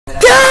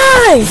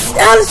guys,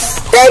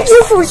 thank you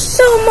for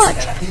so much.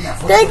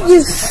 Thank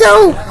you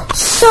so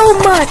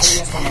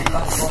much.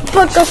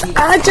 Because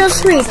I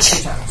just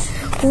reached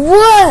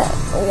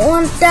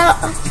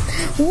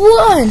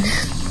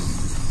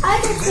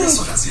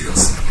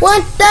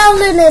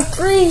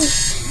 1,003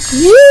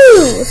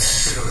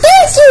 views.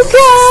 Thank you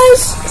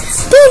guys.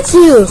 Thank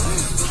you.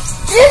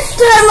 This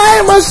time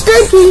I was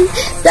thinking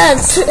that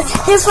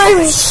if I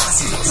reach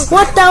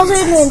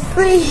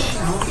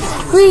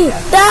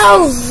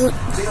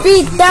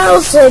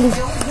 3,000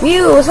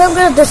 views, I'm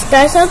gonna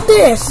disguise out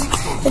this.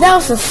 And that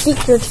was a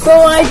secret, so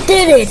I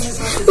did it.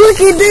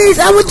 Look at this,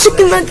 I'm a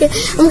chicken nugget.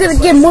 I'm gonna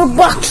get more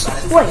bucks.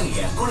 Wait.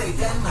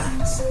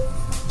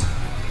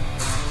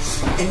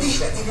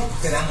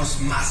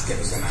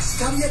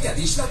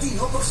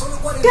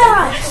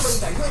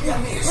 Guys,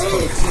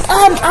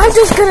 I'm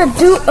just gonna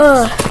do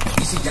a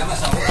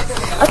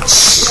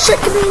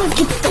chicken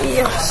nugget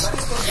deals.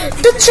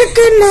 The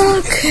chicken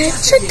nugget,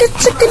 chicken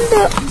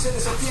nugget.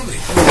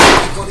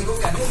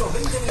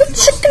 The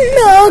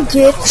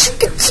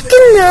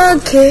chicken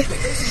nugget.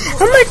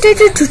 I might take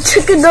it to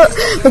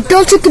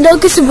McDonald's chicken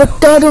nuggets and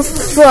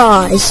McDonald's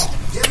fries.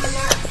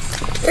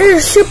 They're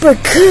super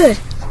good.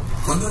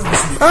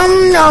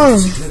 No.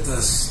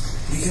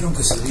 Dijeron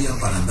que servían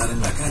para andar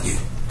en la calle,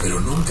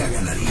 pero nunca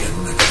ganarían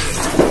una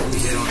carrera.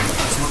 Dijeron,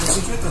 las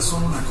motocicletas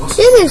son una cosa.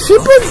 This is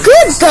super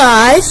good,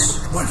 guys.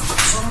 Bueno,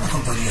 son una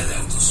compañía de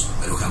autos,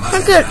 pero jamás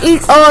I'm gonna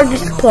eat all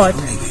this part.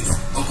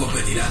 O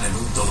competirán en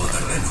un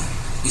todoterreno.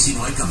 Y si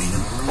no hay camino,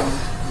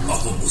 o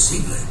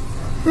combustible.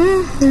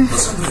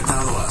 Nos han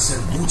retado a hacer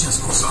muchas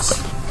cosas.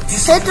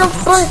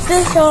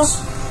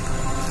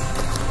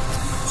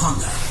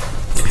 Honda.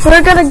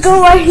 We're gonna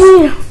go right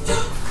here.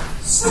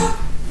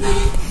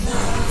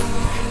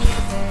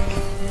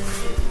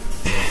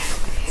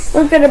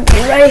 We're gonna be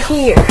right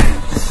here.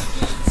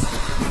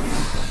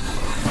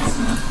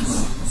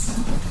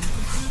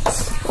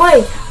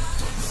 Wait.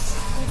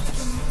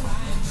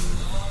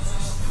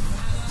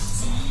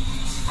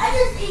 I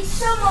just ate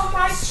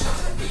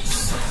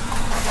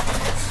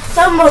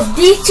some of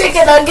these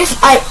chicken nuggets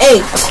I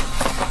ate.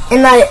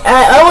 And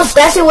I was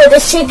dancing with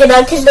this chicken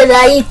nuggets, and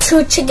I eat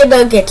 2 chicken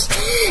nuggets.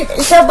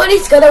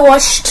 Somebody's gonna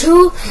watch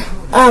 2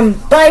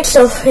 bites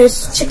of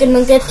his chicken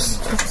nuggets.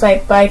 If I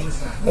bite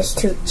his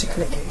 2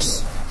 chicken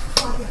nuggets.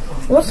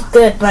 What's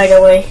good, by the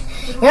way?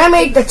 And I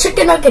made the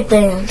chicken nugget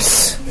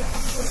dance.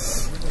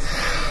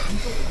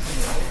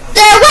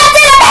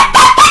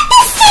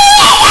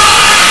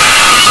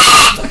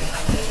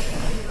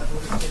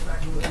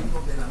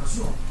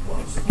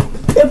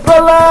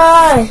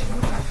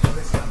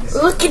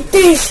 Look at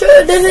this.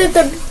 This is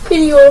the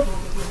video.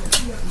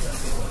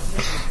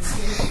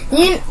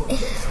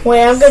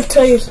 Wait, I'm gonna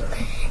tell you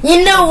something.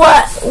 You know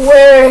what?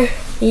 Where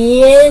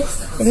he is?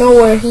 You know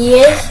where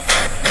he is?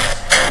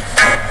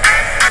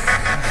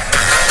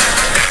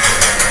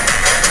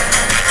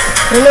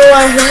 You know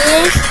where he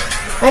is?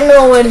 I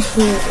know where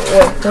he.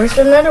 Wait, where's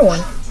another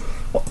one?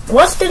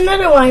 What's the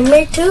other one? I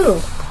made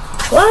 2.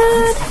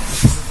 What?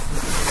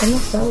 I'm a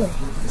fella.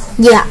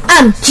 Yeah,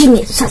 I'm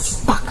genius. Such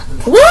fuck.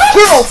 What?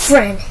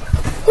 Girlfriend.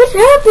 What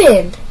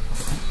happened?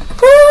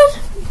 What?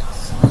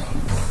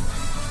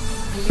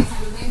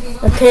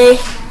 Okay,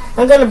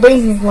 I'm gonna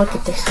bring him. Look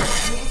at this.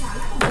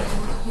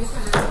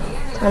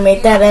 I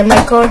made that in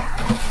my car.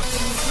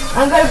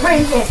 I'm gonna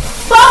bring him.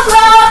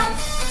 Papa!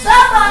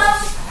 Papa!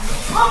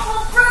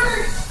 Papa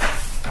Brothers!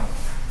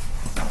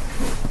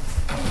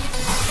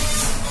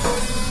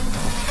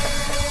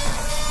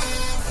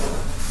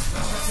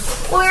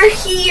 We're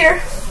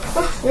here.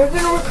 You're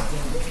gonna work.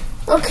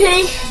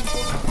 Okay.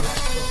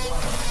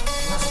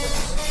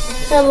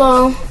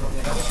 Hello.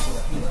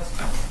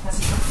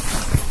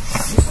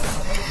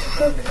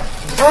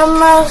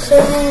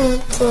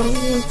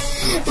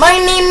 My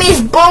name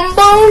is Bum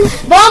Bum.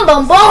 Bum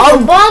Bum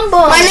Bum Bum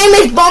Bum. My name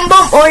is Bum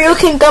Bum, or you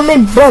can call me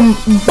Bum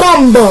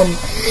Bum.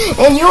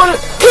 And you wanna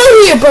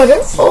come here,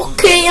 brother?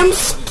 Okay, I'm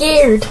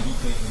scared.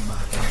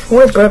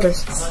 We're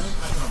brothers.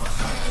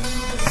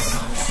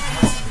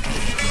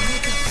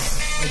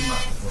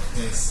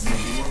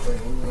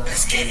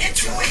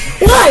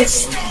 Why?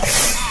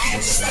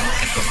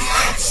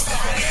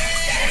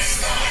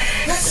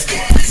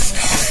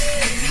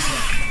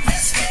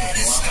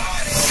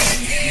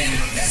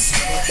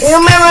 You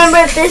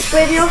remember this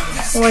video?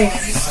 Wait.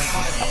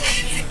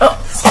 Oh,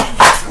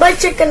 my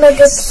chicken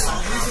nuggets.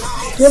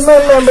 You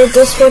remember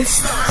this one?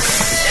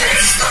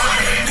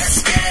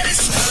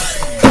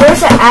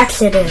 There's an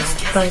accident,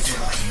 but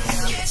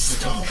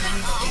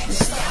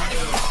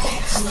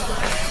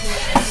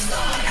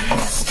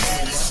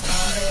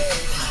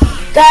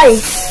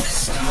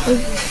guys,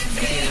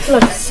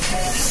 look.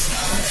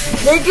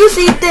 Did you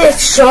see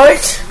this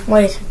short?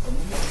 Wait.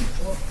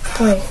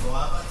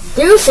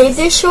 Do you see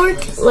this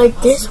short?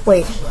 Like this?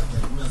 Wait.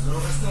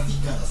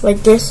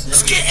 Like this?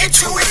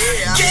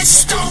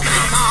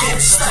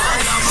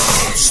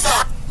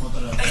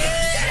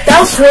 That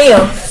was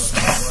real.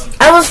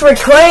 I was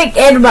recording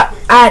in my,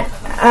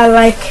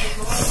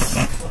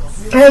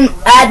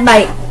 at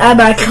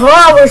my car,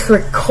 I was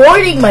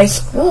recording my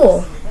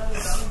school.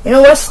 You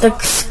know what's the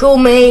school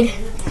made?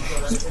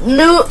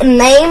 New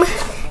name?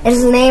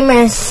 His name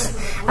is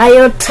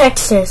IO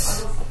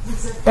Texas.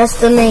 That's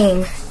the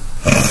name.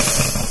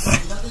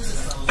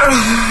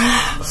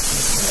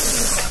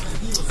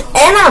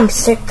 And I'm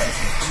sick.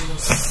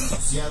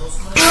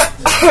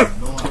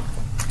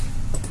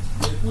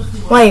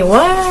 Wait,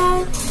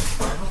 what?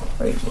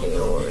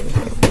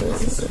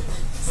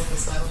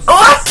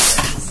 What?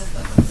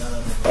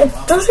 It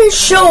doesn't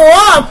show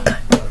up.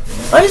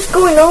 What is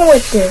going on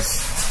with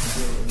this?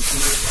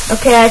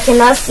 Okay, I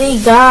cannot see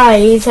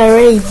guys. I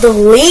already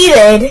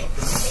deleted.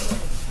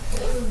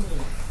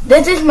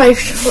 This is my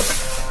short.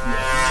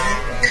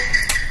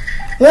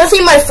 You wanna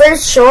see my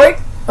first short?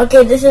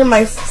 Okay, this is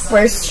my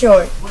first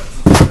short.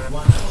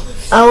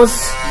 I was,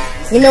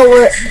 you know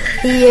where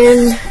he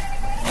is.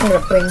 I'm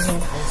gonna bring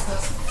him.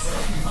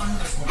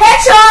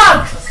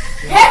 Hedgehog!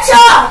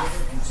 Hedgehog!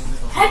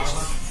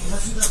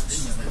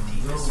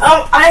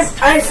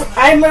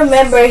 I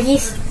remember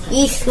he's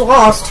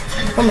lost.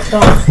 Oh my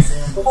god.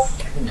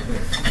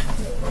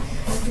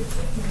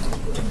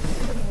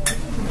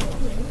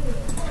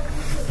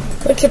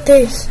 Look at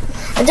this.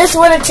 I just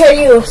want to tell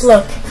you,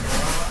 look,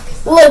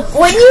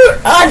 when you're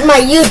on my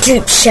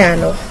YouTube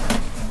channel,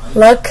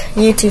 look,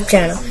 YouTube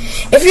channel,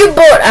 if you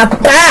bought a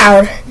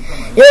pound,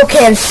 you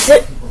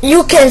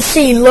can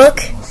see, look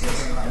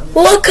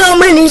how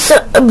many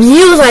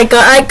views I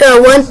got. I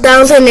got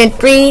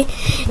 1,003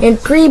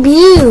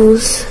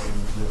 views.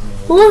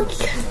 Look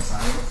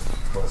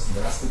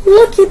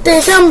at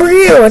this, I'm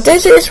real.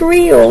 This is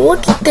real.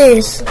 Look at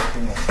this.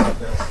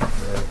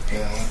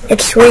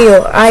 It's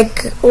real.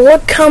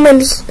 Look how many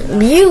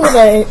views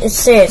it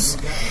says.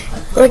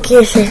 Look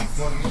at it.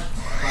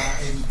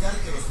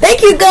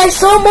 Thank you guys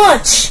so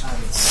much.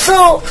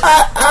 So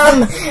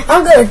I'm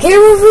gonna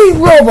give away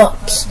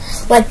Robux,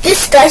 like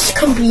this guy's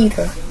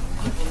computer.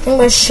 I'm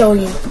gonna show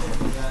you,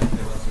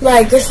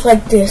 like just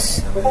like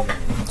this.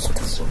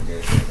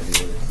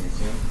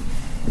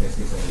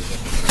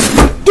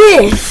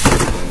 This.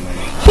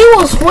 He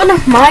was one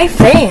of my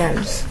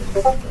fans.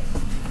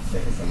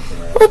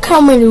 Look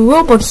how many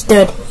Robux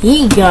that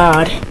he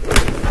got.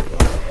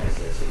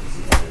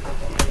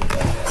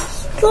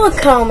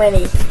 Look how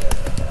many.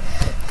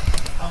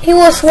 He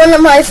was one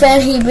of my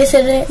fans. He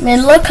visited me.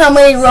 And look how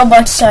many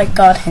Robux I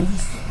got him.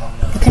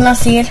 You cannot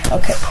see it?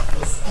 Okay.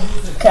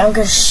 Okay, I'm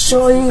gonna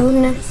show you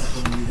now.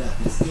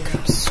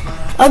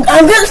 I'm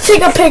gonna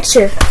take a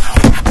picture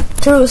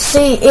to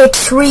see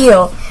it's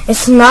real.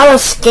 It's not a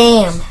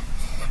scam.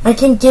 I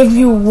can give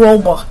you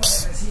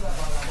Robux.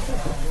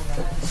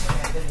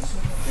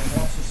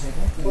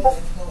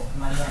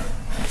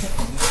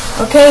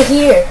 Okay,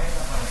 here.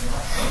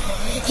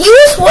 He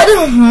was one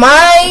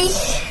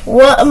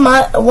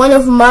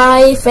of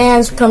my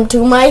fans come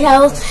to my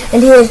house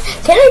and he was,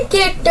 can I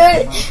get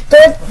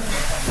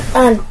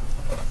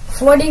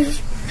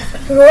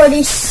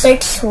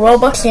 46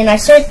 Robux? And I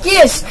said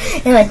yes,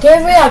 and I gave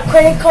him a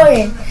credit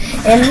card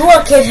and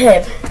look at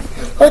him.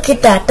 Look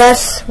at that,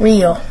 that's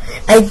real.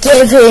 I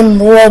gave him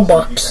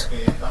Robux.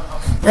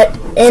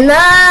 And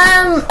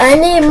I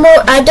need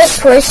more. I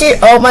just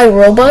wasted all my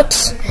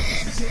Robux.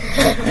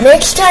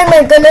 Next time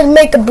I'm gonna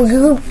make a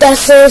group that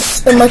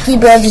says the Monkey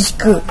Brothers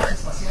group.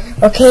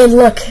 Okay,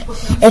 look,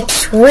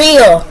 it's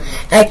real.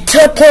 I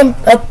took him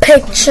a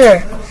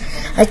picture.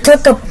 I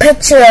took a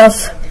picture of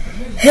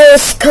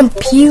his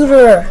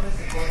computer.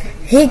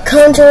 He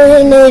comes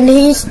in and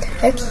he's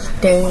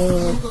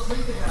texting.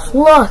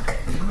 Look,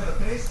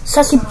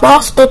 sassy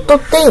boss tote.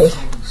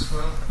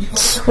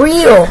 It's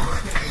real.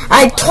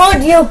 I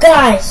told you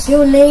guys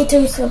you need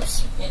to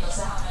subscribe.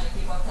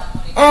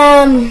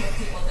 And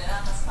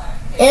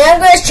I'm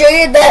going to show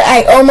you that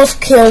I almost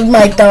killed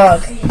my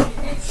dog.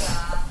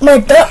 My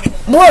dog,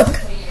 look,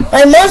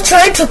 my mom's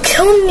trying to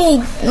kill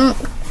me,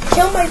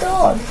 kill my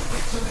dog.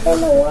 I don't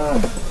know why.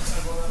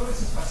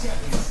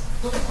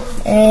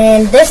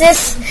 And this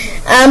is,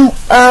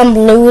 I'm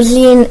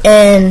losing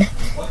in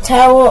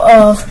Tower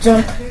of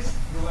Jump.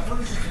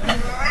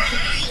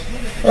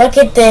 Look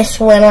at this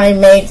when I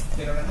made,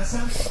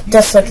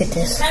 just look at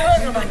this.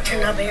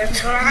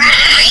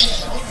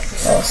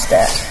 What's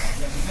that?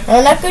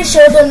 I'm not going to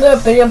show them the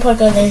video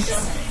part of this.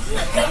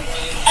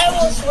 I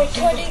was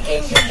recording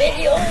a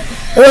video.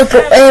 Look,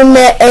 in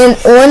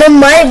one of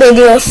my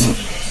videos,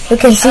 you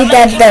can see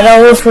that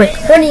I was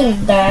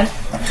recording that.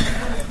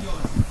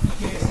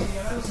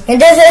 And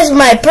this is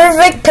my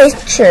perfect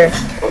picture.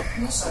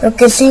 You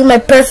can see my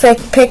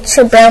perfect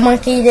picture, brown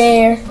monkey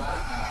there.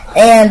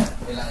 And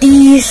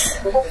these,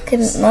 you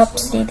cannot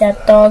see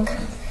that dog.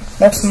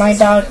 That's my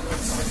dog.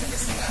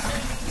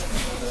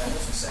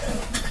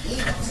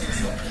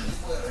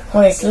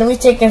 Wait, let me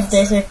check if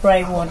this is the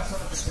right one.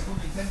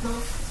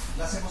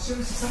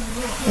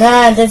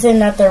 Nah, this is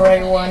not the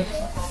right one.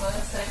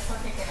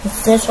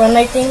 It's this one,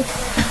 I think.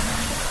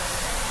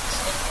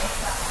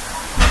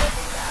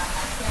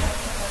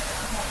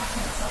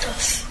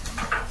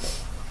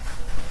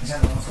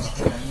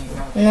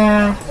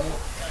 Nah.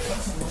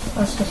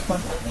 What's this one?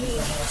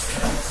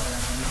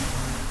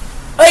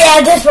 Oh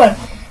yeah, this one.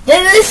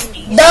 This is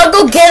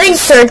Doggo getting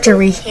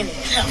surgery.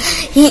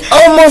 He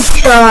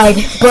almost died,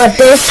 but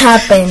this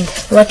happened.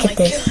 Look at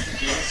this.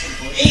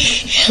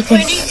 We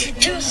need to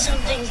do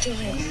something to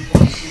him.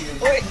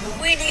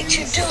 We need to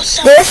do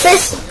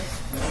something.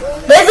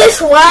 This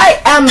is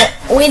why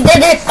we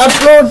didn't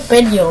upload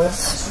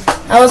videos.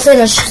 I was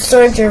in a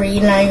surgery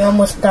and I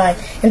almost died,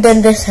 and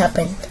then this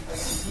happened.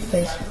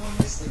 Wait.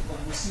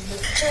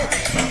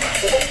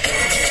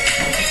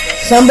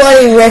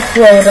 Somebody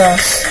rickrolled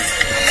us.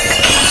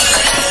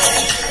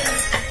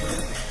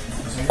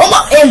 Oh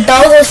my! And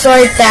Bowser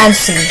started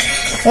dancing.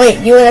 Wait,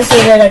 you wanna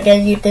see that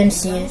again? You didn't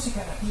see it.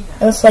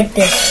 It was like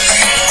this.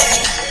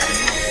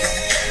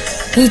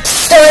 He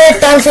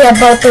started dancing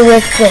about the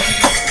rickroll.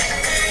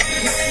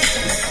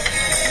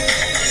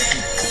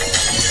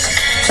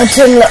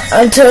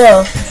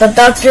 Until the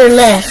doctor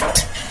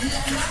left.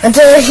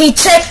 Until he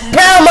checked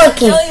Brown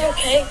Monkey. Are you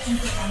okay?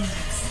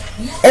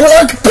 And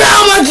look,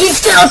 Brown Monkey's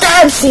still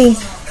dancing.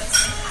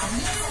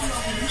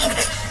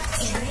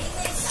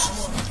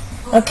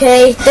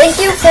 Okay, thank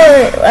you for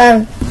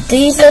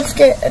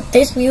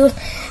these views.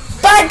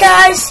 Bye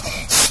guys.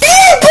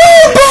 Stay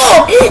boom boom.